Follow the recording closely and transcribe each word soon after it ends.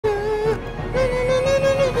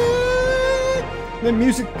The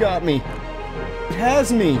music got me. It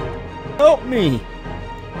has me. Help me.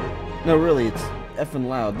 No, really, it's effing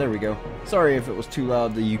loud. There we go. Sorry if it was too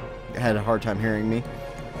loud that you had a hard time hearing me.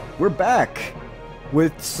 We're back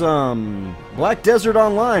with some Black Desert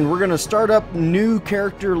Online. We're gonna start up new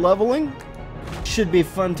character leveling. Should be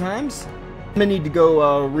fun times. I'm gonna need to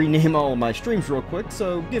go rename all of my streams real quick,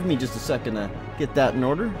 so give me just a second to get that in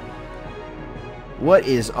order. What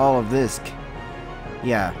is all of this?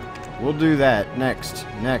 Yeah, we'll do that next.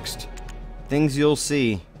 Things you'll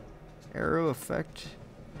see. Arrow effect.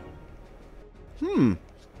 I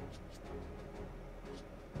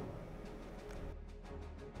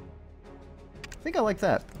think I like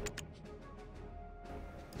that.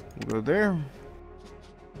 We'll go there.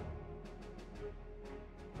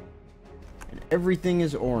 And everything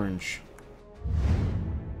is orange.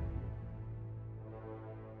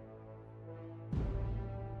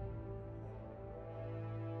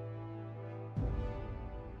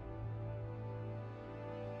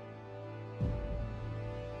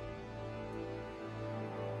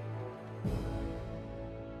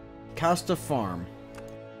 Costa Farm.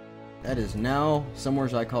 That is now somewhere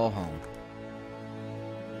I call home.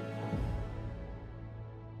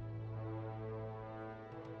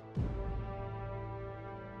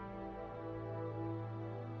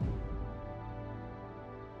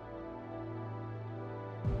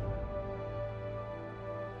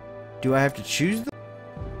 Do I have to choose them?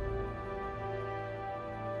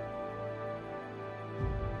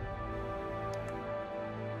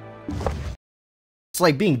 It's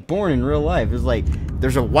like being born in real life. It's like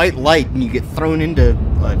there's a white light and you get thrown into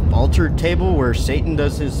an altered table where Satan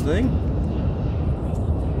does his thing.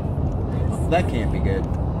 That can't be good.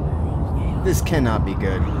 This cannot be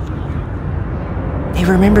good. They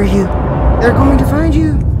remember you. They're going to find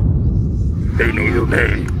you. They know your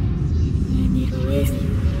name.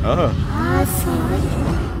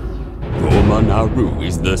 Goma Naru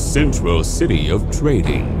is the central city of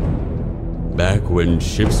trading. Back when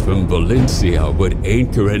ships from Valencia would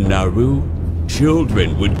anchor in Naru,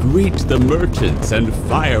 children would greet the merchants and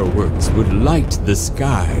fireworks would light the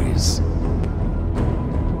skies.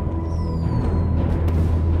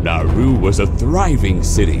 Naru was a thriving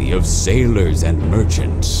city of sailors and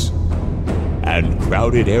merchants, and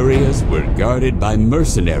crowded areas were guarded by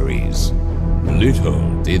mercenaries. Little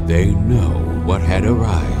did they know what had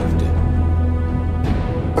arrived.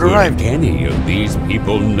 Did any of these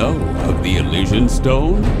people know of the Elysian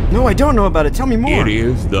Stone? No, I don't know about it. Tell me more. It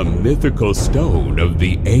is the mythical stone of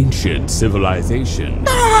the ancient civilization.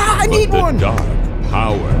 I need one! The dark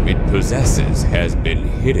power it possesses has been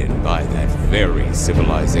hidden by that very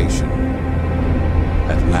civilization.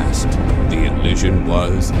 At last, the Elysian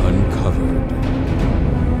was uncovered.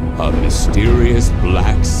 A mysterious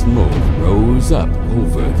black smoke rose up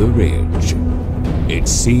over the ridge. It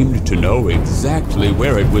seemed to know exactly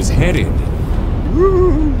where it was headed. To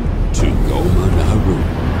Goma Naru.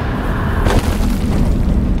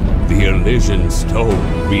 The Elysian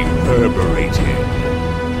Stone reverberated.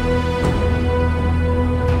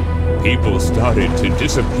 People started to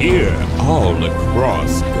disappear all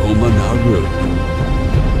across Goma Naru.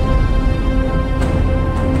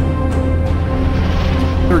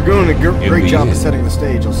 They're doing a great job of setting the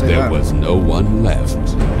stage, I'll say that. There was no one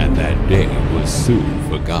left, and that day was soon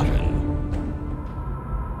forgotten.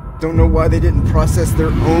 Don't know why they didn't process their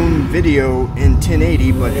own video in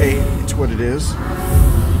 1080, but hey, it's what it is.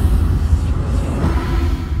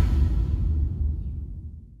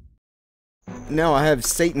 Now I have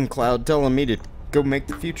Satan Cloud telling me to go make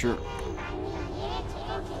the future.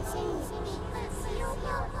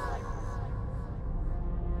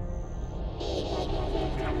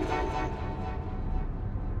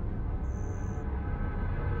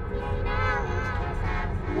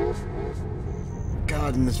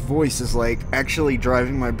 God, and this voice is like actually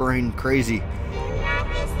driving my brain crazy.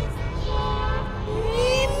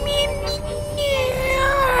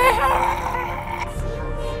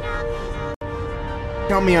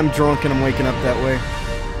 Tell me I'm drunk and I'm waking up that way.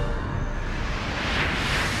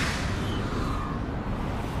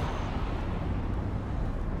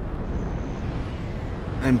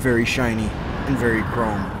 I'm very shiny and very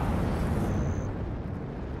chrome.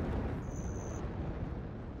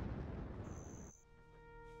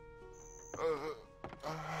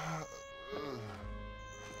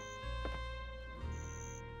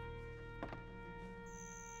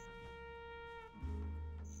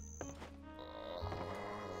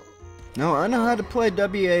 No, I know how to play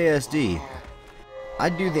WASD. I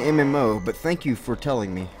do the MMO, but thank you for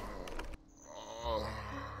telling me.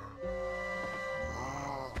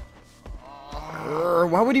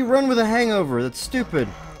 Why would he run with a hangover? That's stupid.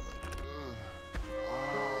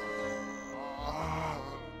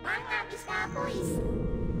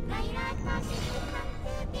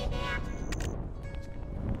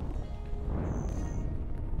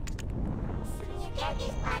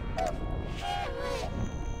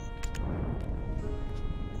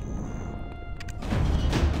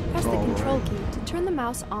 Press the control key to turn the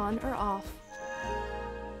mouse on or off.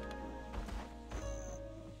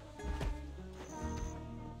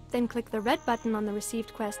 Then click the red button on the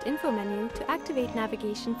received quest info menu to activate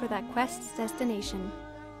navigation for that quest's destination.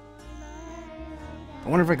 I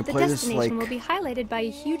wonder if I could The play this destination like... will be highlighted by a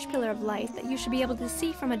huge pillar of light that you should be able to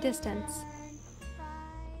see from a distance.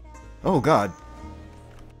 Oh god.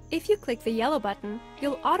 If you click the yellow button,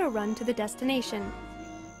 you'll auto-run to the destination.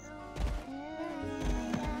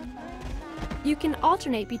 You can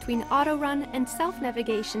alternate between auto-run and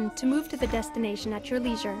self-navigation to move to the destination at your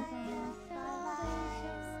leisure.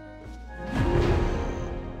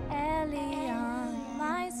 Elion,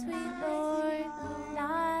 my sweet Lord,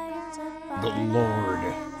 light of The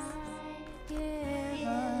Lord. give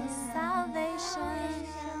us salvation.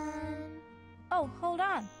 Oh, hold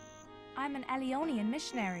on. I'm an Elionian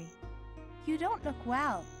missionary. You don't look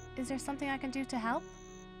well. Is there something I can do to help?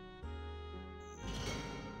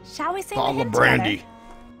 Shall we sing the hymn together?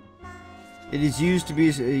 It used to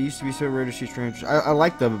be so rare to see strangers. I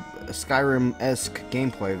like the Skyrim-esque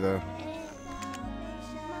gameplay though.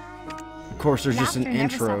 Of course, there's just an Laughter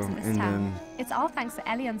never intro, stops in this and town. then It's all thanks to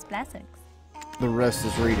Elion's blessings. the rest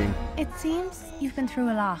is reading. It seems you've been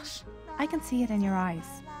through a lot. I can see it in your eyes.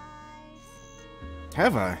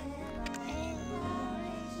 Have I?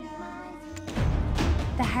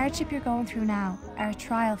 The hardship you're going through now are a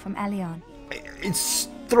trial from Elion. It's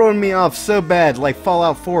throwing me off so bad, like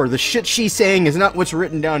Fallout 4. The shit she's saying is not what's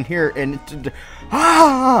written down here, and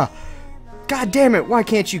God damn it! Why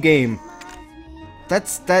can't you game?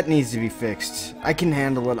 That needs to be fixed. I can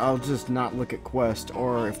handle it. I'll just not look at quest,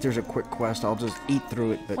 or if there's a quick quest, I'll just eat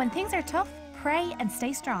through it. But When things are tough, pray and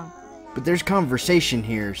stay strong. there's conversation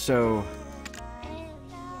here, so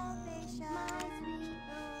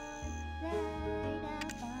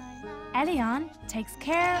Elion takes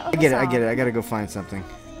care of I get it. us I get all. it. I gotta go find something.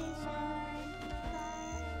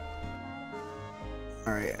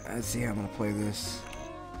 All right, let's see how I'm gonna play this.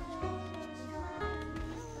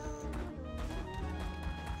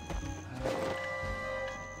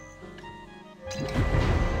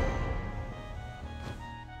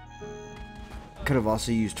 Could have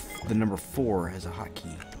also used the number 4 as a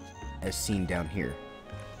hotkey, as seen down here,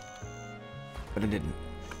 but I didn't.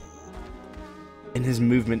 And his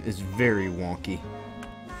movement is very wonky.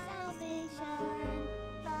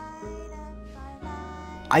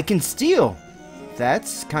 I can steal.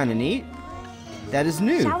 That's kind of neat. That is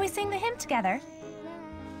new. Shall we sing the hymn together?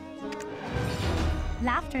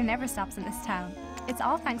 Laughter never stops in this town. It's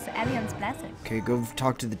all thanks to Elion's blessing. Okay, go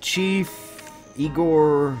talk to the chief,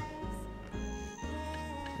 Igor.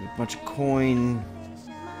 A bunch of coin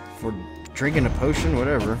for drinking a potion,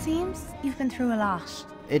 whatever. It seems you've been through a lot.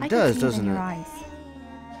 It I does, can see doesn't in your it? eyes.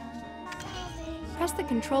 Press the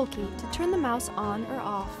control key to turn the mouse on or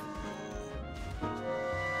off.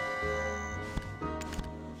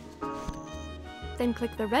 Then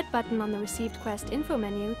click the red button on the received quest info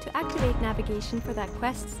menu to activate navigation for that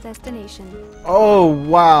quest's destination. Oh,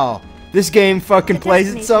 wow. This game fucking The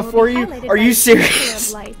plays destination itself will for be you? highlighted Are by you a huge pillar of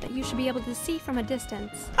serious? light that you should be able to see from a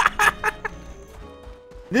distance.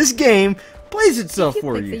 This game plays itself If you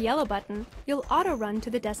for click the you. yellow button, you'll auto-run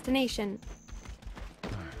to the destination.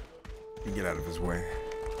 Get out of his way.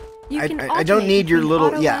 You can I don't need your alternate little...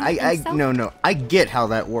 between Yeah, auto-run and self- no. I get how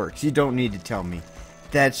that works. You don't need to tell me.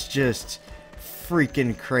 That's just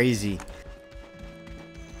freaking crazy.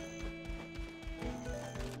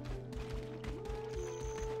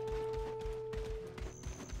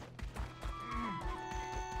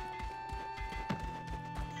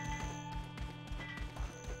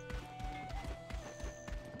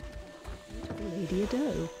 Lady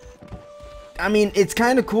Ado. I mean, it's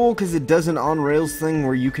kind of cool because it does an on-rails thing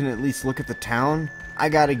where you can at least look at the town. I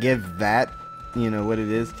gotta give that, what it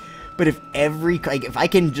is. But if if I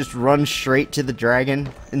can just run straight to the dragon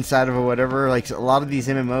inside of a whatever, like a lot of these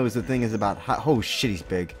MMOs, the thing is about, oh shit, he's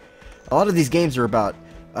big. A lot of these games are about,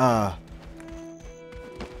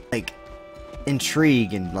 like,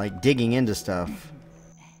 intrigue and like digging into stuff.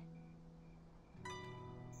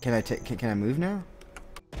 Can I move now?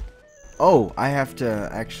 Oh, I have to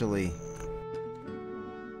actually...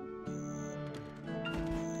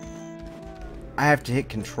 I have to hit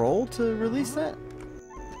control to release that?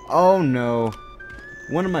 Oh no.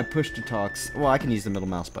 One of my push to talks. Well, I can use the middle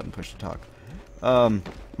mouse button push to talk.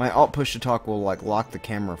 My alt push to talk will like lock the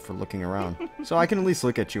camera for looking around. So I can at least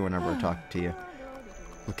look at you whenever I talk to you.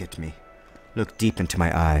 Look at me. Look deep into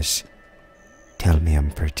my eyes. Tell me I'm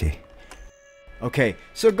pretty. Okay,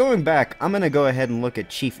 so going back, I'm gonna go ahead and look at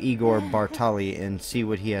Chief Igor Bartali and see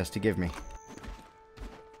what he has to give me.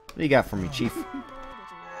 What do you got for me, Chief?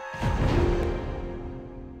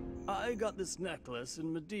 I got this necklace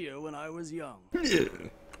in Medea when I was young.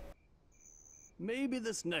 Maybe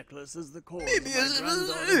this necklace is the cause of my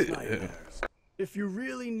granddaughter's nightmares. If you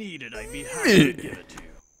really need it, I'd be happy to give it to you.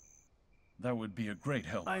 That would be a great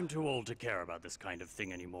help. I'm too old to care about this kind of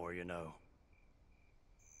thing anymore, you know.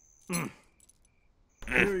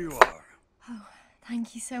 Here you are. Oh,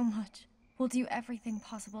 thank you so much. We'll do everything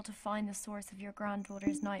possible to find the source of your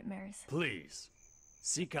granddaughter's nightmares. Please,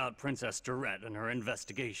 seek out Princess Jarette and her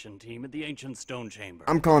investigation team at the Ancient Stone Chamber.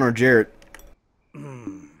 I'm calling her Jarrett.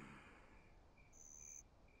 I'm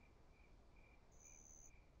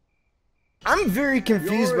very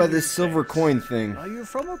confused by this silver coin thing. Are you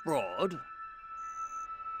from abroad?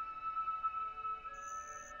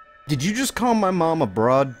 Did you just call my mom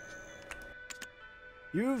abroad?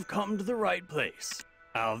 You've come to the right place.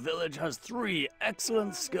 Our village has 3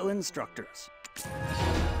 excellent skill instructors.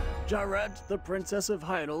 Jarette, the Princess of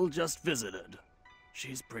Hyrule, just visited.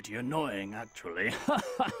 She's pretty annoying, actually.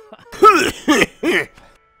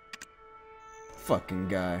 Fucking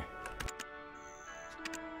guy.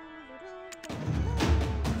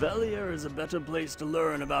 Velia is a better place to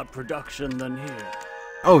learn about production than here.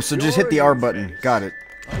 Oh, so just hit the R button. Got it.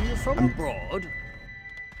 Are you from abroad?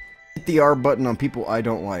 Hit the R button on people I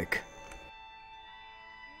don't like.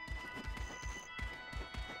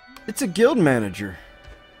 It's a guild manager.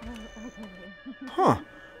 Huh.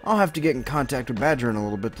 I'll have to get in contact with Badger in a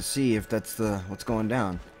little bit to see if that's what's going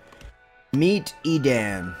down. Meet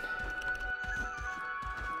Edan.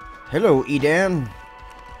 Hello, Edan.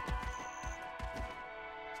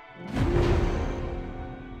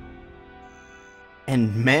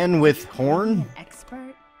 And man with horn? An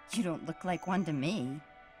expert? You don't look like one to me.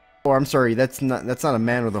 Oh, I'm sorry. That's not a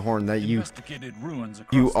man with a horn. That you Ruins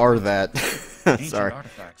you are that. Sorry.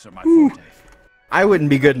 Artifacts are my forte. I wouldn't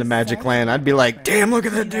be good in the Magic Land. I'd be like, damn, look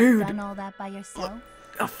at that dude. Done all that by yourself?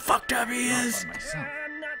 How fucked up he Not is. by myself.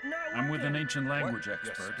 I'm with an ancient language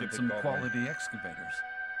expert and some quality excavators.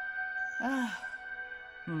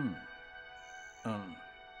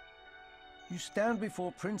 You stand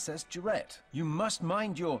before Princess Jarette. You must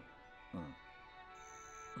mind your...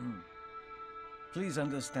 Please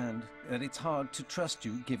understand that it's hard to trust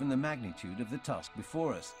you given the magnitude of the task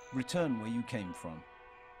before us. Return where you came from.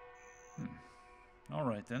 All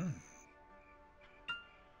right, then.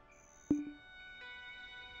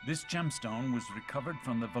 This gemstone was recovered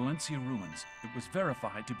from the Valencia ruins. It was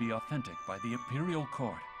verified to be authentic by the Imperial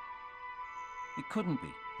Court. It couldn't be.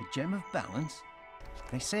 A gem of balance?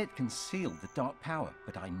 They say it concealed the dark power,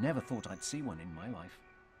 but I never thought I'd see one in my life.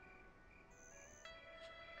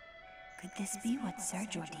 Could this be what Sir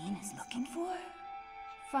Jordan is looking for?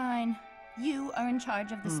 Fine. You are in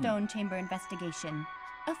charge of the Stone Chamber investigation.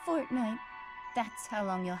 A fortnight. That's how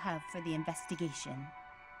long you'll have for the investigation.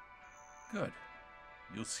 Good.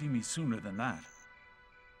 You'll see me sooner than that.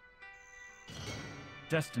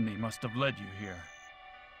 Destiny must have led you here.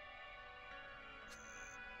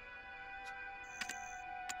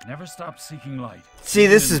 Never stop seeking light. See,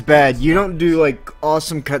 this is bad. You don't do like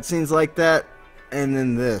awesome cutscenes like that, and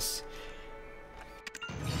then this.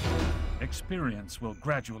 Experience will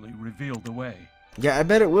gradually reveal the way. Yeah, I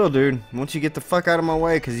bet it will, dude. Once you get the fuck out of my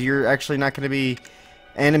way, because you're actually not going to be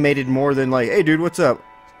animated more than like, hey, dude, what's up?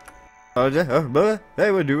 Hey,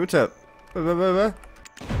 what, dude, what's up? Remember,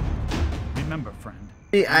 friend.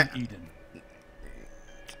 See, Eden.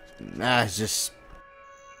 It's just...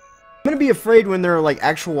 I'm going to be afraid when there are like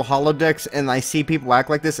actual holodecks and I see people act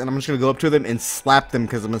like this, and I'm just going to go up to them and slap them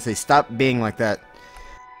because I'm going to say, stop being like that.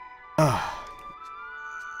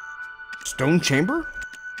 Stone Chamber?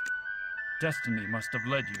 Destiny must have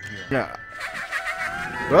led you here. Yeah.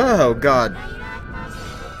 Oh, God.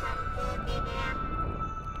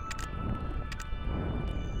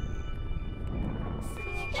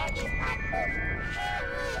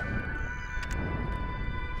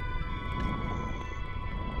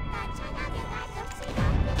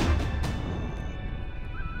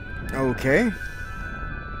 Okay.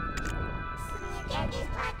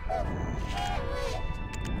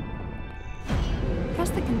 Press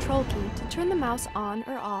the control key to turn the mouse on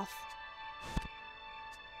or off.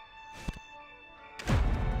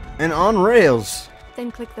 And on rails.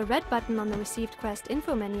 Then click the red button on the received quest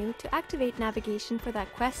info menu to activate navigation for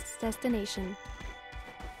that quest's destination.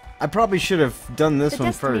 I probably should have done this The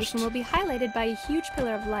one first. destination will be highlighted by a huge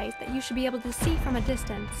pillar of light that you should be able to see from a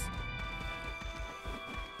distance.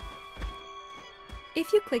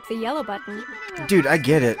 If you click the yellow button, Dude, I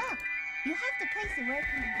get it. You have to place the word.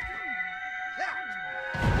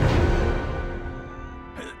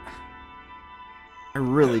 I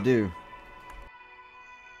really do.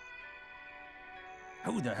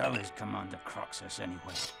 Who the hell is Commander Croxus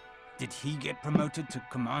anyway? Did he get promoted to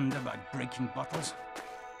commander by breaking bottles?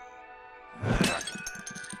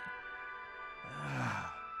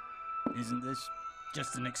 Isn't this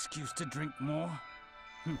just an excuse to drink more?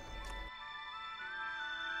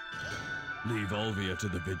 Leave Olvia to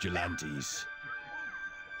the vigilantes.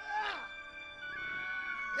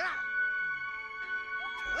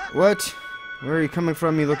 What? Where are you coming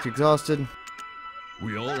from? You looked exhausted.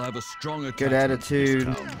 We all have a strong attachment Good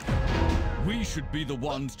attitude. to this town. We should be the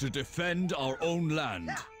ones to defend our own land.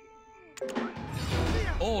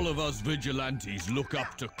 All of us vigilantes look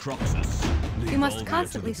up to Croxus. You must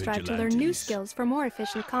constantly strive to learn new skills for more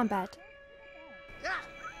efficient combat.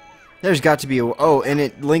 There's got to be a... Oh, and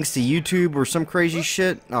it links to YouTube or some crazy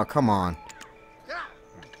shit? Oh, come on.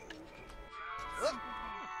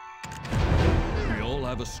 We all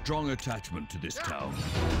have a strong attachment to this town.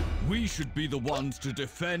 We should be the ones to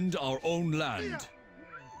defend our own land.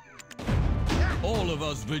 All of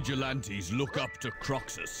us vigilantes look up to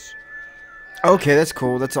Croxus. Okay, that's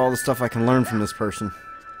cool. That's all the stuff I can learn from this person.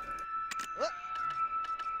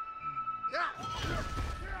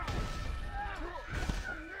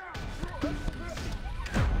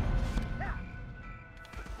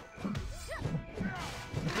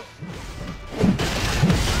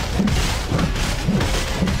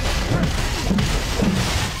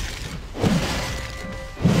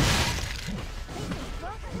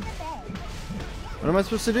 What am I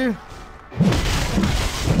supposed to do?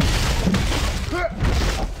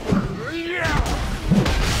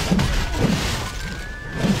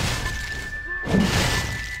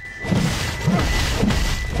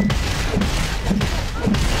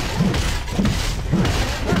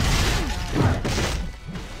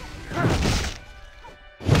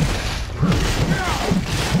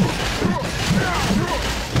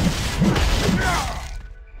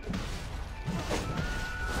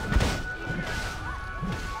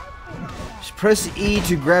 Press E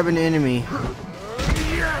to grab an enemy.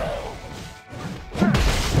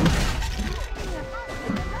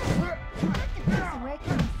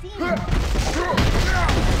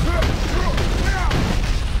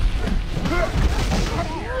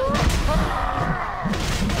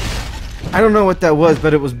 I don't know what that was,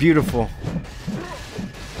 but it was beautiful.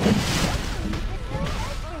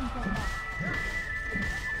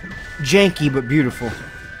 Janky, but beautiful.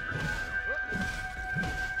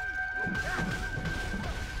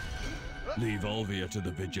 Leave Olvia to the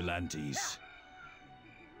vigilantes.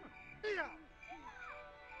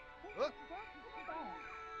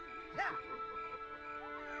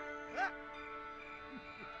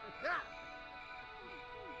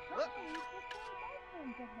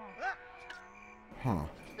 Huh.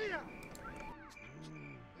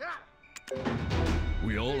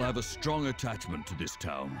 We all have a strong attachment to this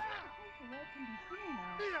town.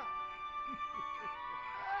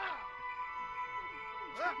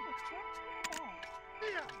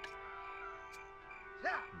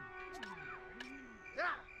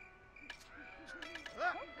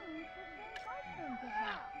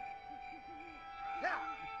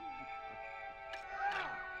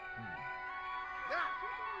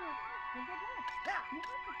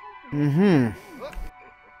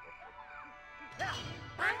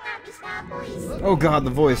 Oh god, the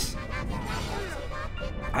voice.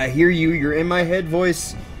 I hear you, you're in my head,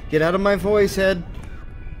 voice. Get out of my voice, head.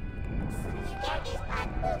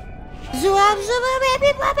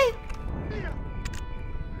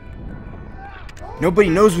 Nobody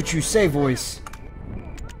knows what you say, voice.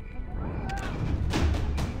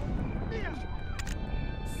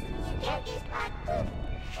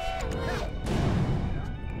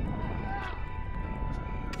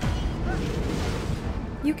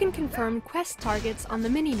 You can confirm quest targets on the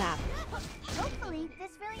minimap. Hopefully,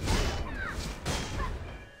 this really.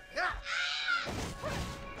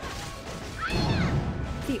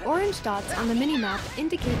 The orange dots on the minimap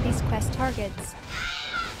indicate these quest targets.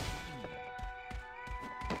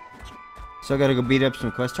 So I gotta go beat up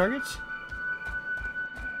some quest targets?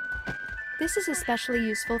 This is especially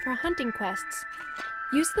useful for hunting quests.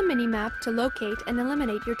 Use the minimap to locate and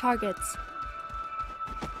eliminate your targets.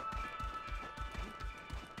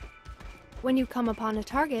 When you come upon a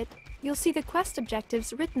target, you'll see the quest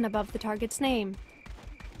objectives written above the target's name.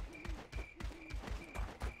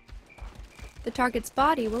 The target's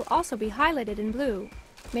body will also be highlighted in blue,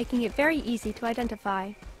 making it very easy to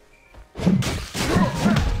identify.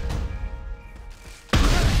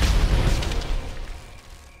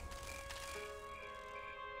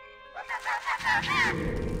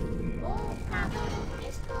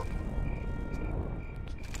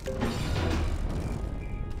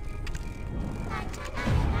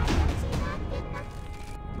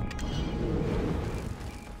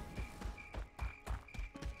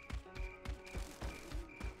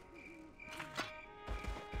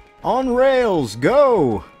 On rails,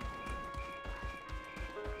 go!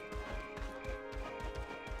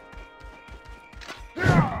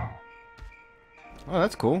 Oh,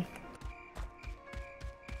 that's cool.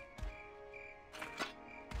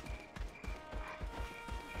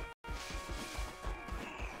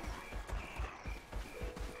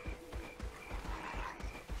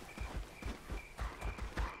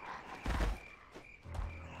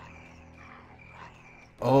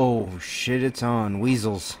 Oh, shit, it's on.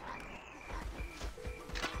 Weasels.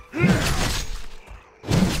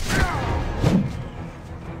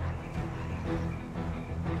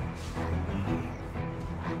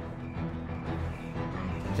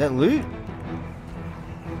 Is that loot?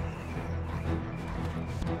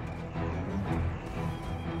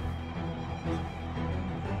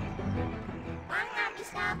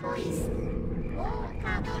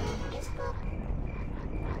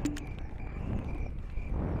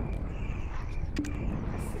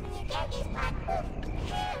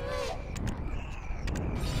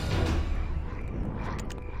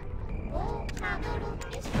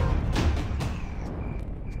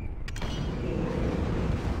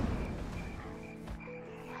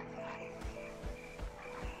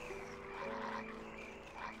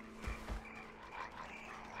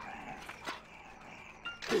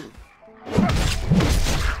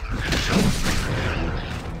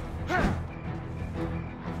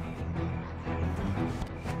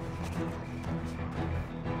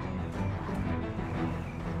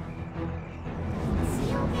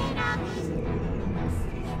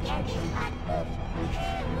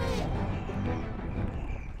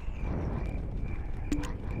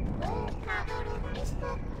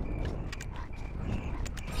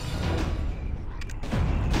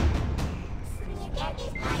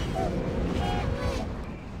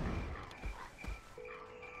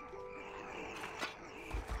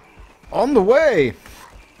 On the way!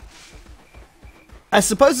 I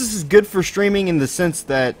suppose this is good for streaming in the sense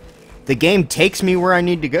that the game takes me where I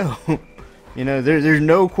need to go. You know, there's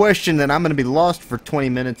no question that I'm going to be lost for 20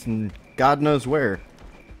 minutes and God knows where.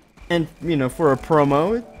 And, you know, for a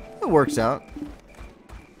promo, it works out.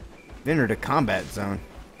 I've entered a combat zone.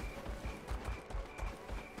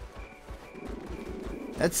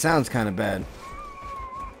 That sounds kind of bad.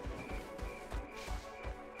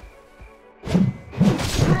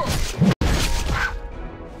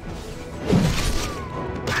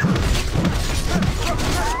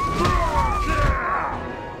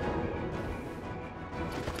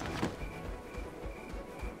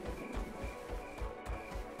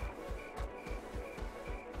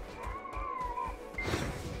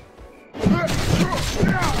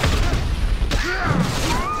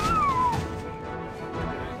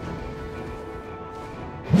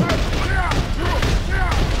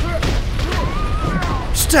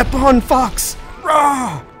 Step on, Fox!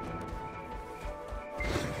 Rah!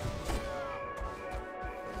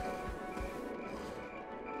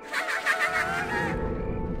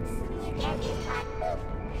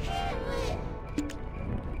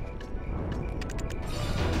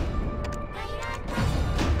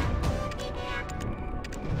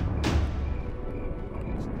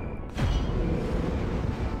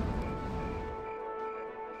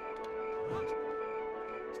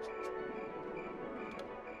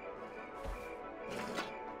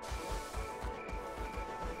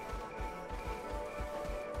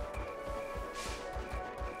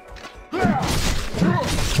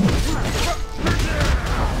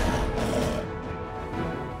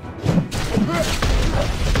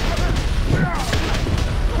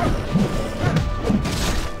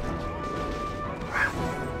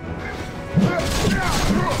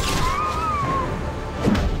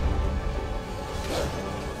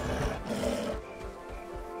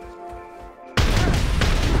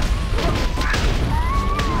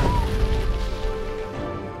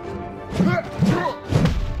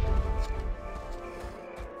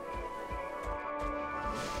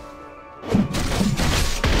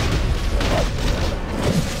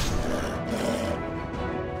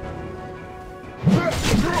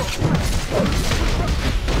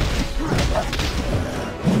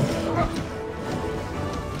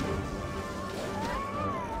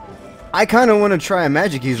 I kind of want to try a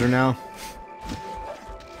magic user now.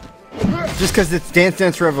 Just because it's Dance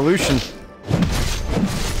Dance Revolution.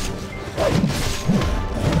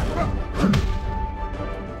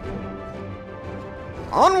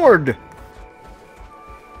 Onward!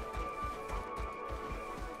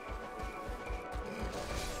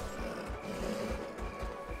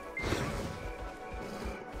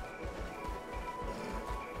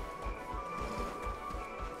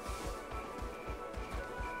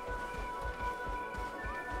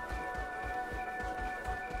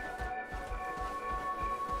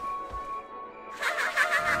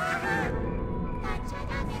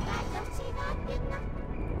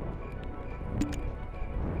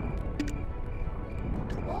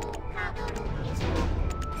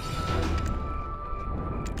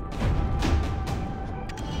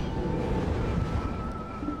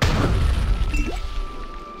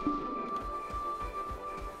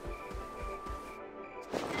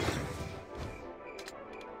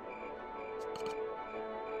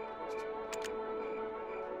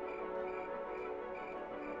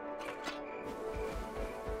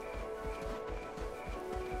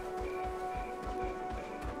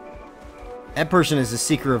 That person is a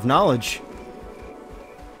seeker of knowledge.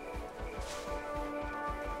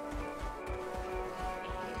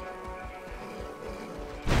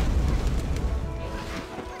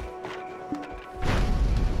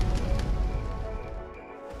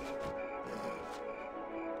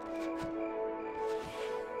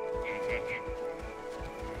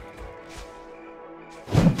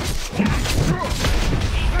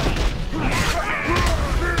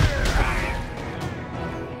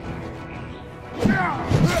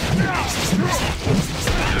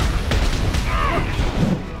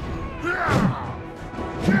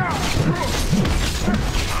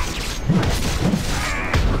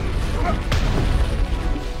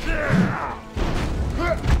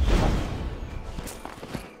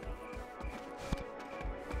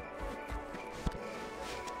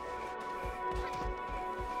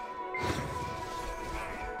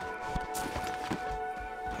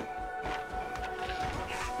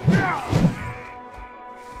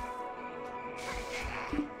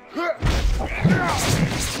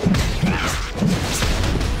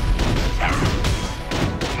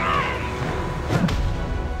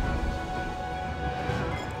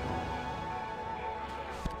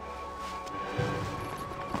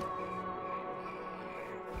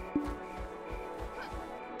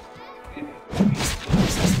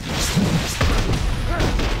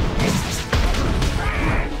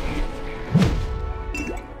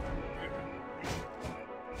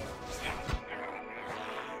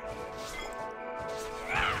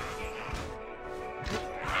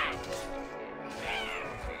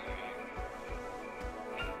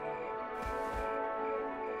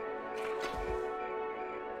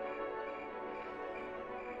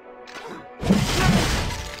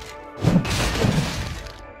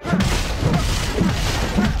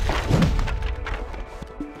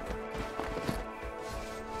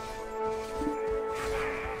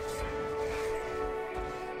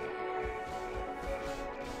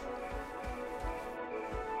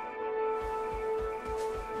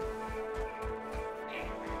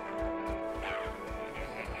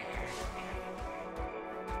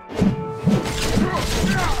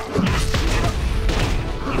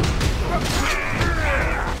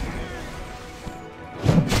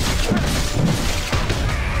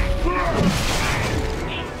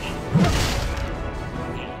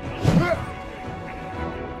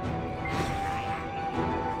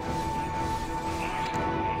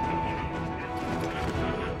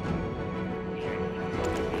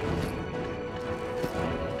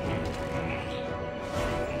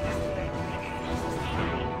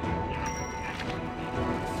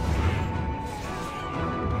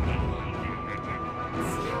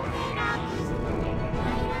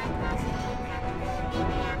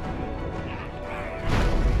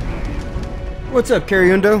 What's up,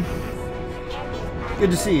 Cariundo? Good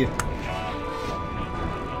to see you.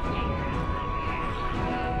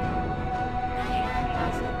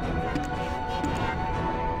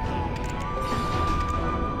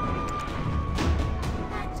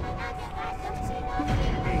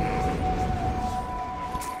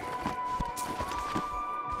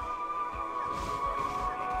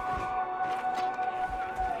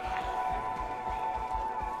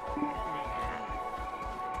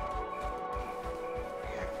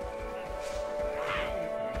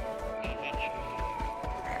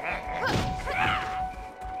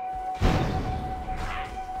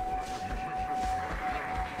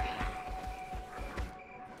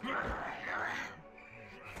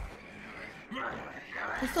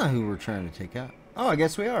 That's not who we're trying to take out. Oh, I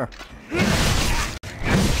guess we are.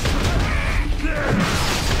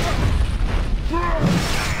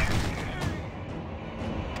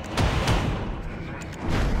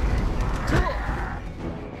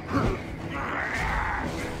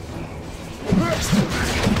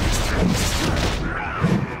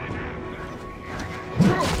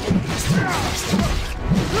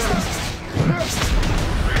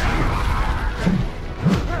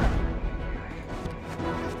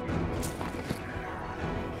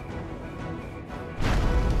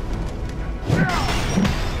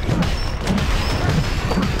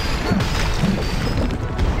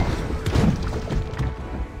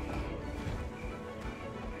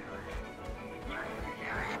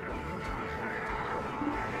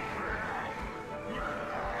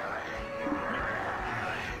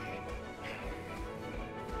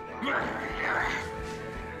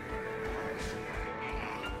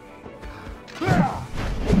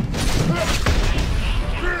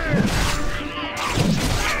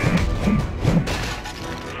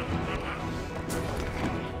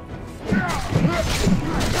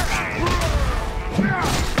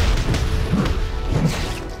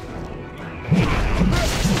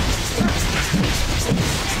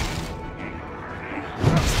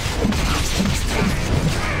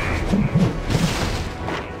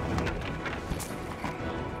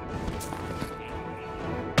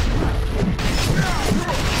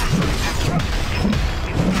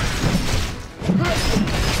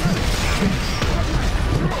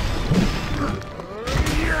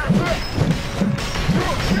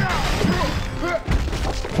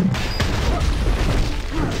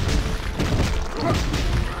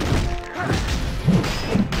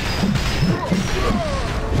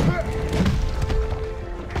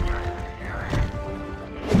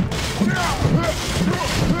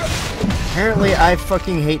 Apparently, I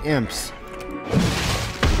fucking hate imps.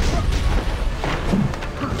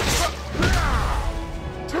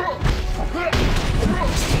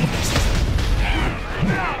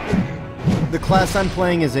 The class I'm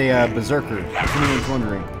playing is a berserker, if anyone's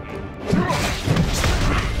wondering.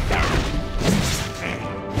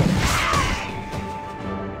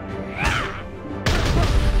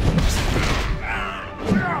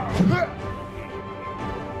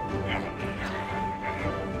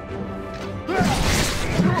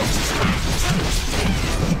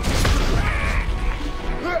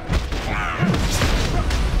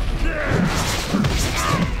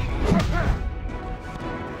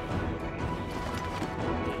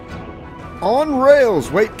 On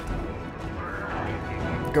rails! Wait!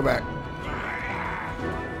 Go back.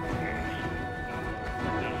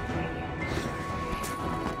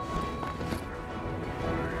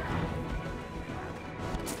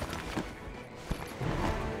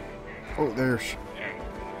 Oh, there's...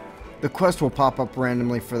 The quest will pop up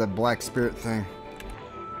randomly for the Black Spirit thing.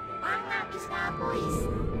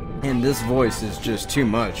 And this voice is just too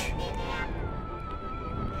much.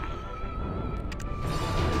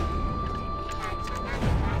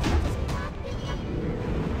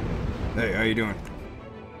 Hey, how you doing?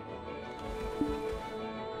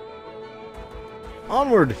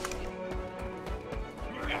 Onward!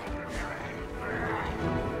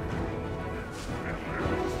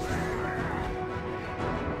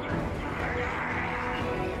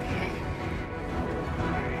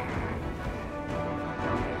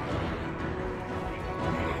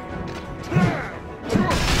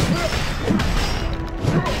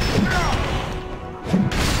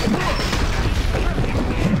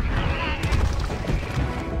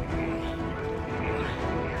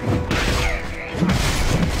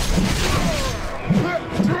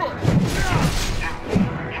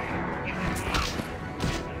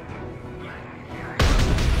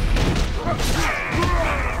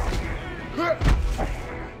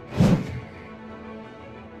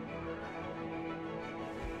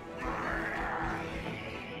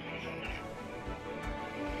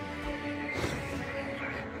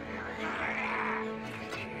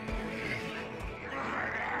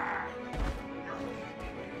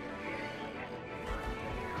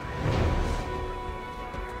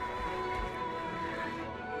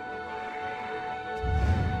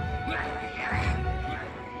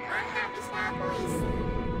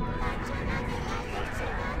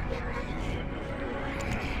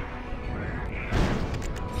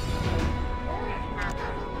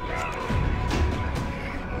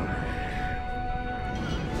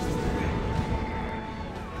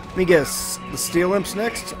 Let me guess, the Steel Imp's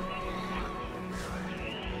next?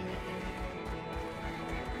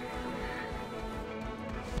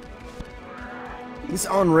 This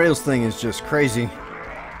on-rails thing is just crazy.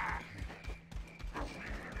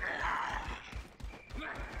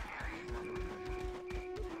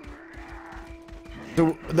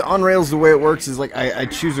 The on-rails, the way it works is like I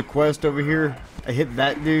choose a quest over here, I hit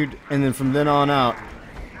that dude, and then from then on out,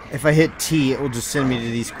 if I hit T, it will just send me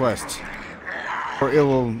to these quests. Or it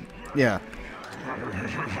will, yeah,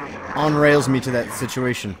 on-rails me to that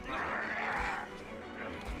situation.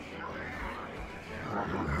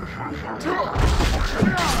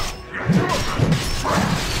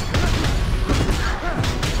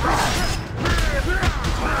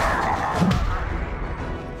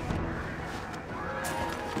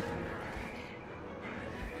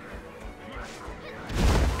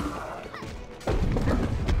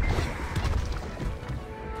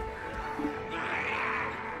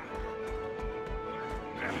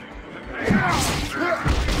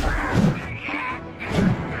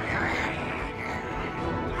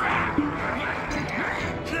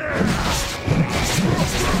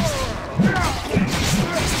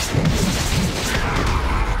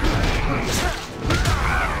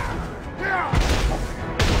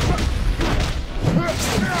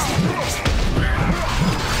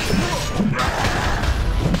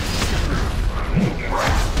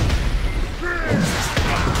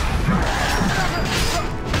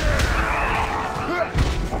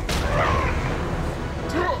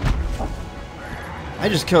 I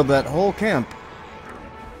just killed that whole camp,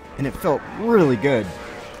 and it felt really good.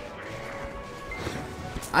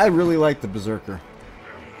 I really like the Berserker.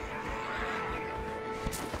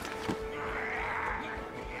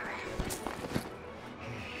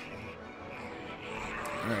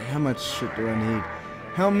 Alright, how much shit do I need?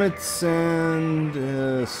 Helmets and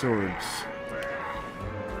swords.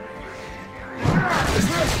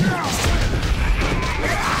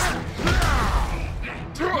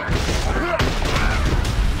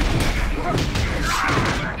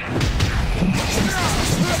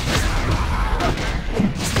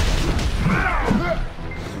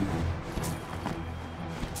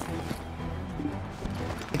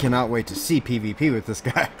 I cannot wait to see PvP with this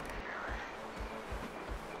guy.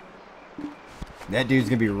 That dude's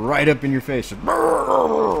gonna be right up in your face. It's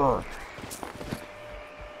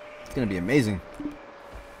gonna be amazing.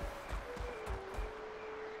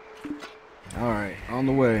 Alright, on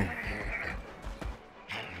the way.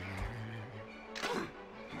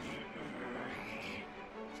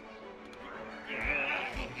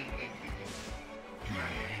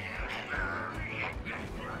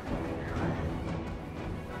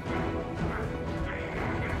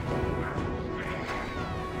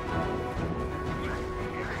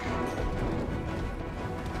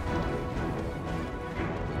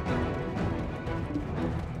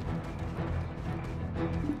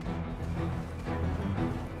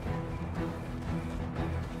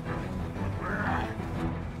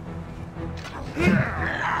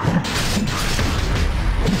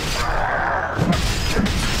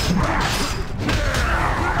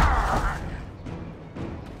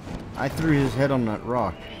 I threw his head on that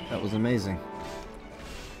rock. That was amazing.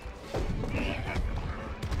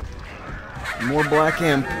 More black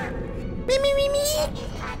imp.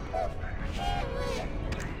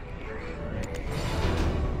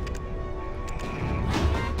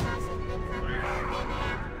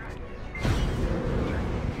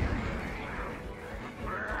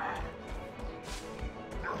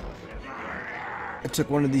 I took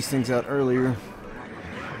one of these things out earlier.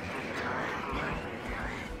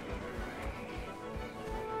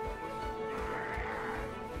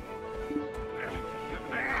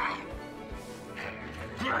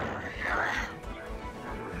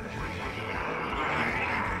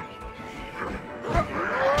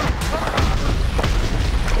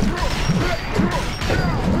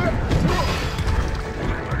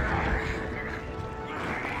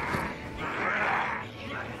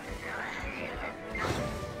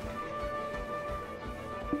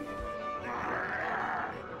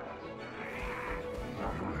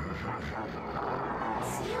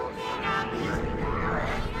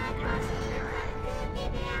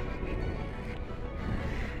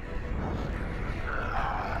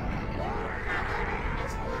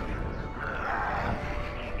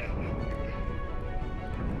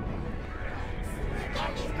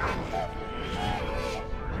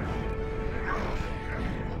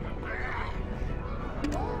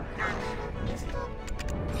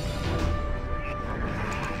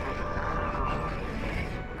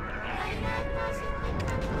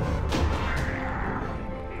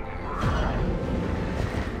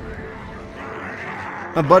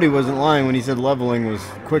 My buddy wasn't lying when he said leveling was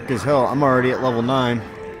quick as hell. I'm already at level 9.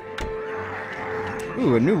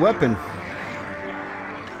 Ooh, a new weapon.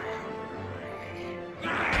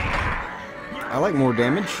 I like more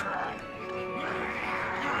damage.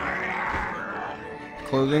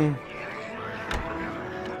 Clothing.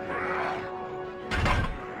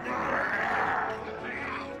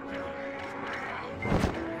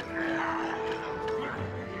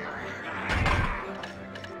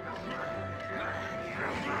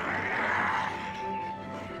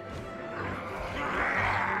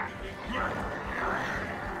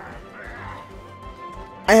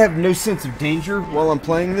 I have no sense of danger while I'm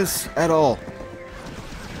playing this at all.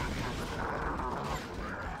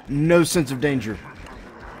 No sense of danger.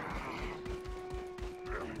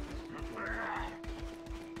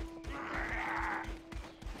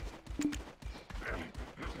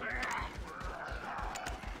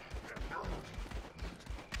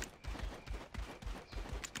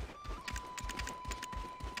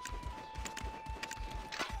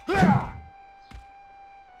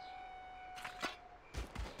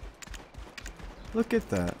 Look at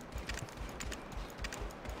that.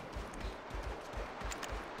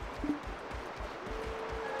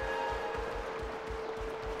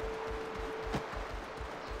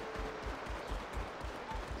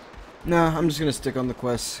 Nah, I'm just gonna stick on the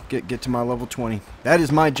quest, get to my level 20. That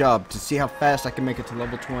is my job, to see how fast I can make it to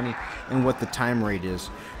level 20 and what the time rate is.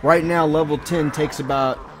 Right now, level 10 takes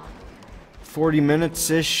about 40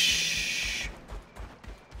 minutes-ish.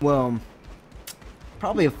 Well,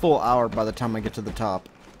 probably a full hour by the time I get to the top.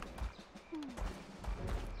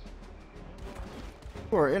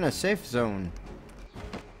 We're in a safe zone.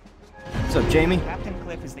 What's up, Jamie? Captain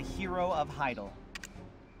Cliff is the hero of Heidel.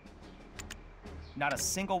 Not a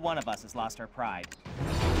single one of us has lost our pride.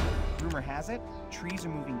 Rumor has it, trees are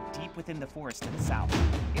moving deep within the forest to the south.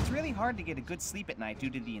 It's really hard to get a good sleep at night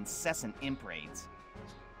due to the incessant imp raids.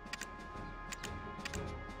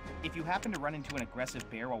 If you happen to run into an aggressive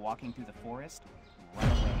bear while walking through the forest,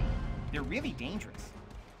 run away. They're really dangerous.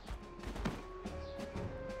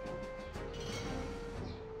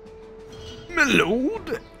 My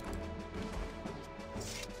lord!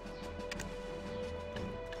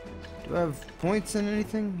 Do I have points in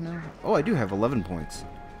anything? No. Oh, I do have 11 points.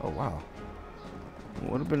 Oh wow.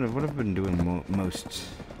 What have I been doing most?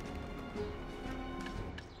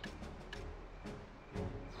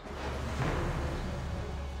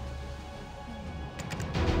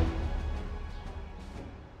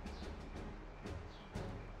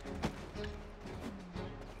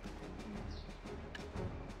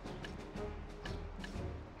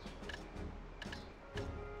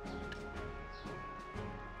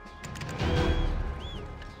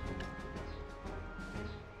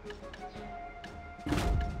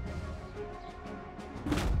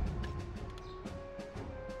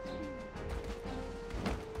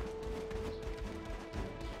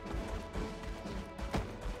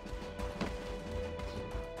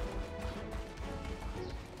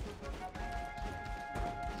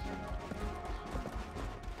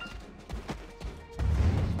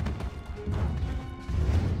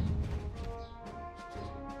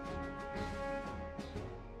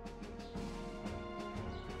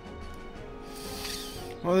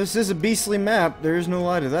 Well, this is a beastly map. There is no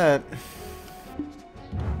lie to that.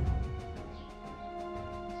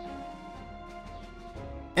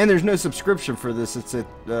 And there's no subscription for this. It's at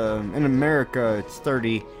in America it's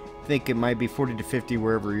 30. I think it might be 40 to 50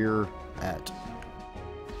 wherever you're at.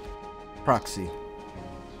 Proxy.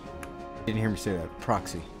 Didn't hear me say that.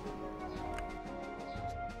 Proxy.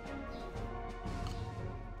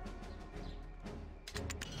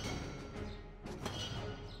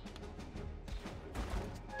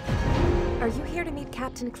 Are you here to meet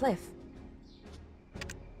Captain Cliff?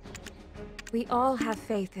 We all have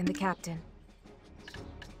faith in the captain.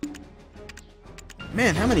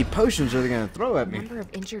 Man, how many potions are they going to throw at me? The number of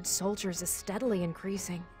injured soldiers is steadily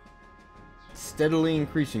increasing. Steadily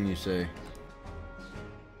increasing, you say?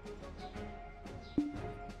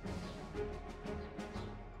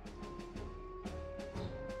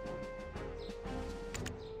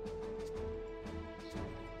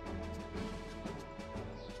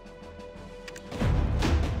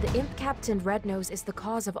 The Imp Captain Rednose is the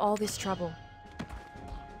cause of all this trouble.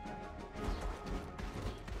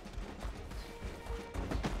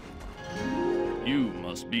 You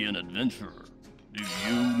must be an adventurer. Do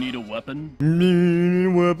you need a weapon? Need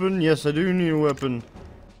a weapon? Yes, I do need a weapon.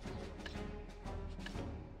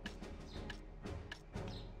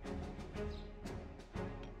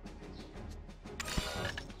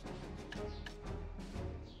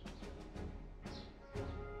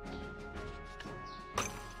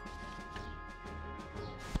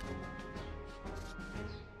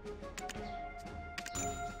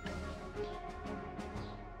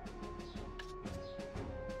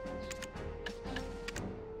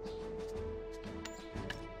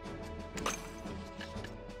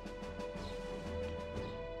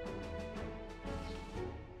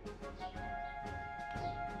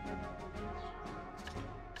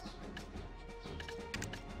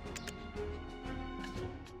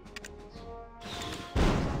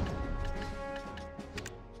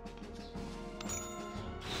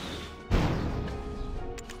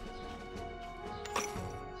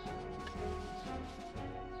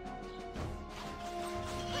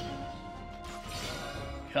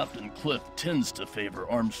 Captain Cliff tends to favor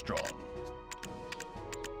Armstrong.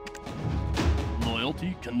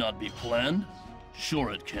 Loyalty cannot be planned?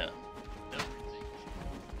 Sure it can.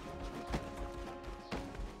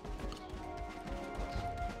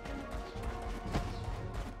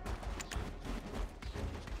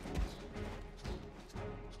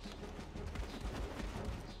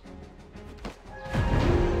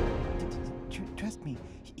 Trust me,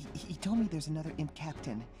 he told me there's another Imp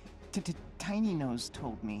Captain. Tiny Nose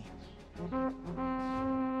told me.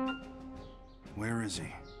 Where is he?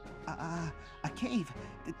 A cave.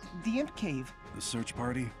 The Imp Cave. The search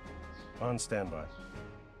party? On standby.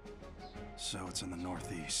 So it's in the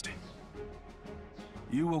northeast.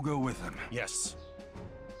 You will go with him. Yes.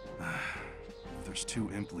 If there's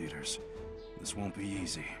two Imp leaders, this won't be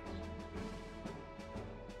easy.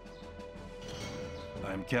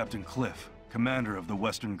 I am Captain Cliff, commander of the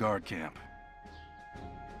Western Guard Camp.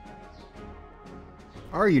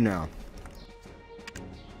 Are you now?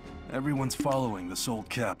 Everyone's following this old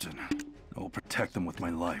captain. I will protect them with my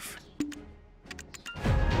life.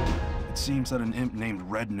 It's seems that an imp named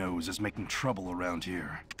Red Nose is making trouble around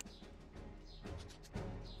here.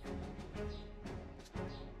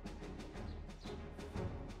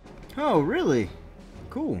 Oh, really?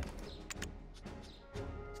 Cool.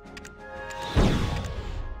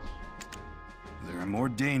 There are more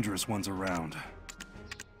dangerous ones around.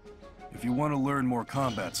 If you want to learn more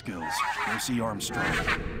combat skills, go see Armstrong.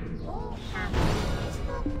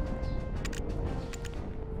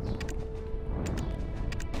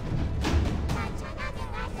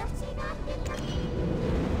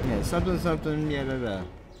 Yeah, something, something, yeah, da, da.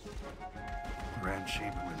 Grand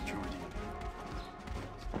Chamberlain Jordine.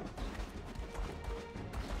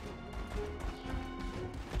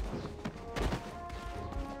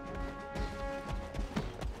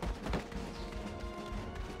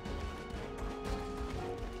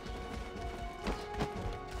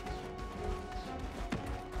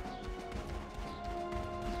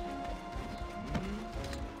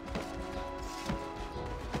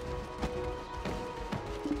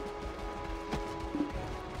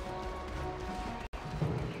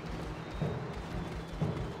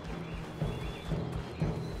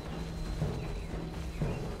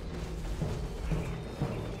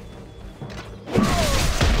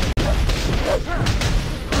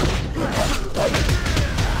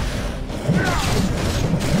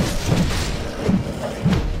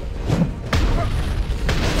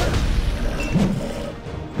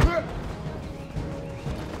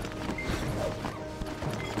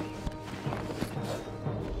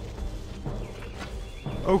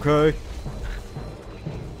 Okay.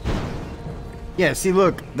 Yeah, see,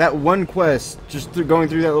 look, that one quest, just going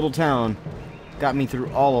through that little town, got me through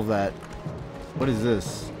all of that. What is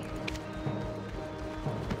this?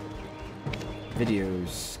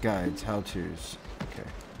 Videos, guides, how-tos. Okay.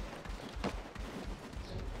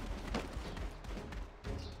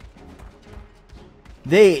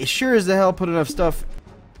 They sure as the hell put enough stuff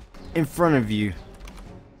in front of you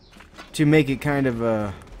to make it kind of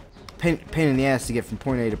a pain in the ass to get from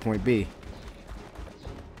point A to point B.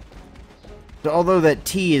 So although that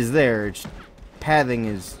T is there, pathing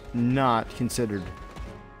is not considered.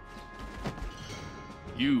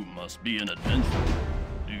 You must be an adventurer.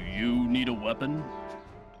 Do you need a weapon?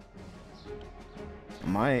 I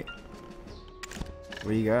might. What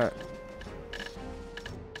do you got?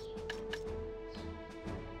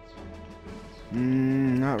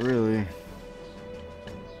 Not really.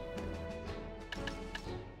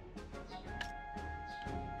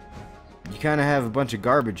 You kind of have a bunch of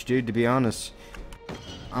garbage, dude, to be honest.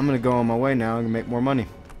 I'm gonna go on my way now and make more money.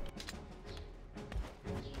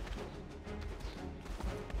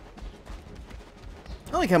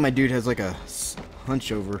 I like how my dude has like a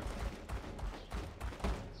hunch over.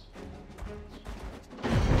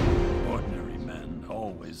 Ordinary men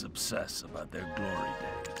always obsess about their glory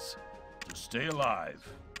days. To stay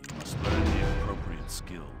alive, you must learn the appropriate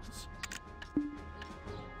skills.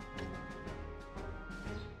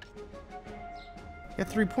 Got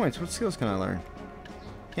 3 points. What skills can I learn?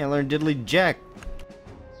 Can't learn diddly jack.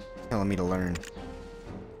 Telling me to learn.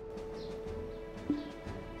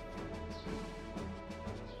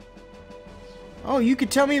 Oh, you could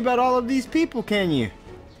tell me about all of these people, can you?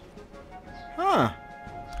 Huh.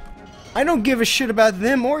 I don't give a shit about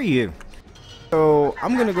them or you. So,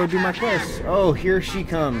 I'm gonna go do my quest. Oh, here she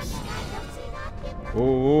comes.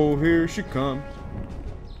 Oh, here she comes.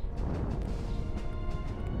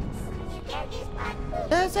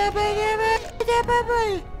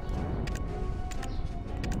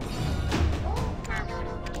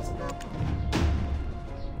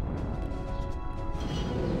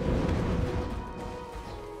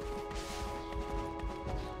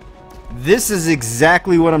 This is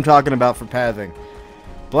exactly what I'm talking about for pathing.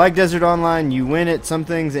 Black Desert Online, you win at some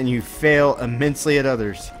things and you fail immensely at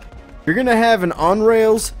others. You're gonna have an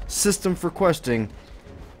on-rails system for questing.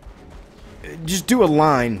 Just do a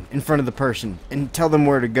line in front of the person and tell them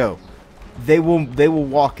where to go. They will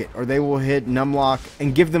walk it, or they will hit numlock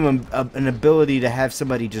and give them an ability to have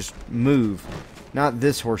somebody just move. Not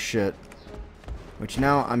this horse shit. Which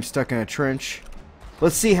now I'm stuck in a trench.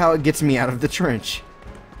 Let's see how it gets me out of the trench.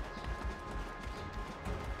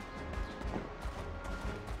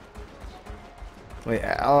 Wait,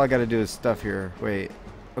 all I gotta do is stuff here. Wait,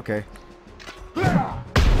 okay.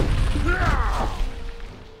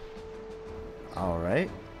 Alright.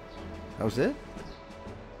 That was it?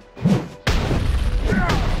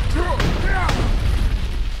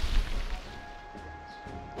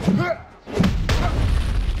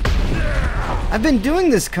 I've been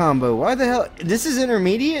doing this combo. Why the hell? This is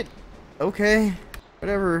intermediate? Okay.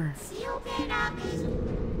 Whatever.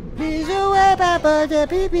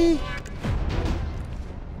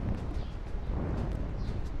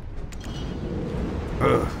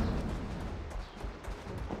 Ugh.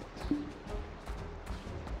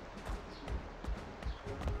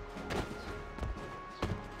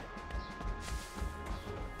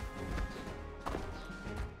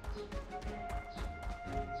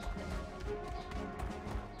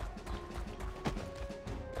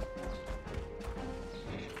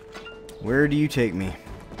 Where do you take me?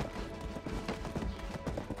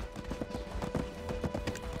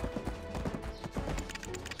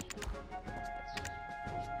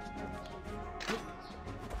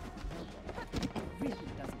 Really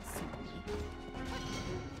doesn't suit me.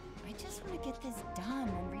 I just want to get this done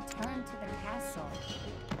and return to the castle.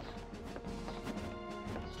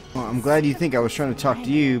 Well, I'm glad you think I was trying to talk to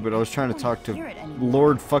you, but I was trying to talk to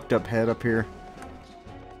Lord Fucked Up Head up here.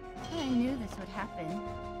 I knew this would happen.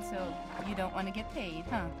 So, you don't want to get paid,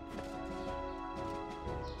 huh?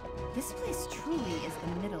 This place truly is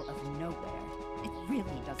the middle of nowhere. It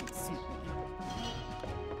really doesn't suit me.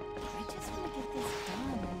 I just want to get this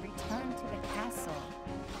done and return to the castle.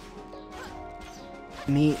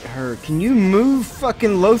 Meet her. Can you move,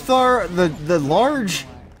 fucking Lothar? The large?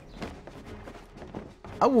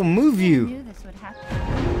 I will move I you. knew this would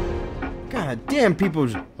happen. God damn,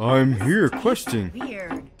 people's. I'm here questing.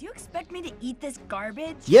 Weird. Do you expect me to eat this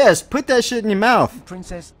garbage? Yes, put that shit in your mouth.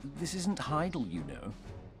 Princess, this isn't Heidel, you know.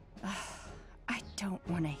 I don't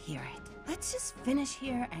want to hear it. Let's just finish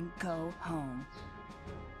here and go home.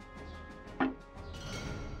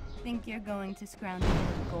 Think you're going to scrounge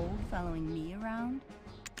for gold following me around?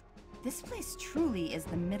 This place truly is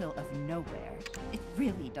the middle of nowhere. It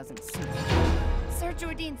really doesn't suit me. Sir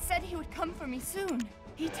Jordine said he would come for me soon.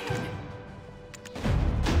 He did.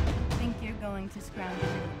 Think you're going to scrounge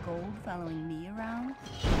for gold following me around?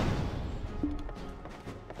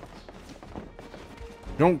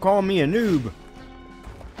 Don't call me a noob.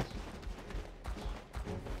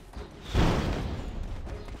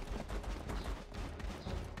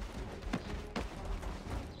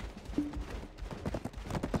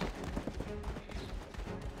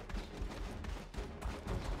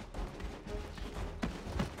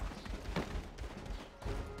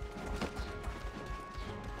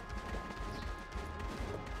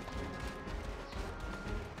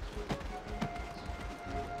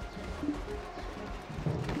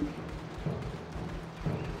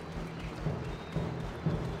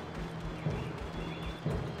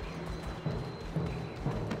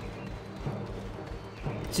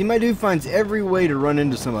 See, my dude finds every way to run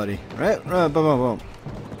into somebody. Right? Bump, bump, bump.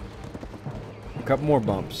 A couple more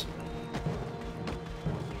bumps.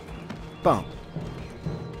 Bump.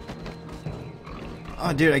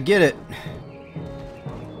 Oh, dude, I get it.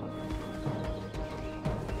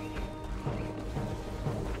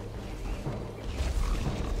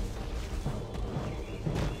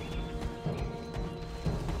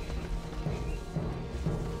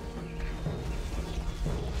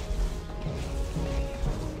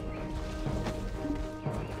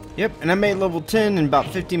 Yep, and I made level 10 in about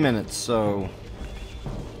 50 minutes, so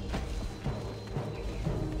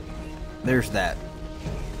there's that.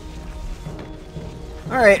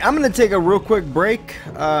 Alright, I'm going to take a real quick break,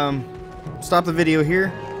 stop the video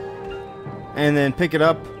here, and then pick it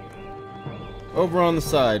up over on the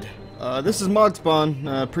side. This is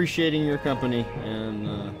ModSpawn, appreciating your company, and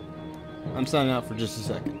I'm signing out for just a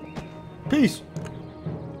second. Peace!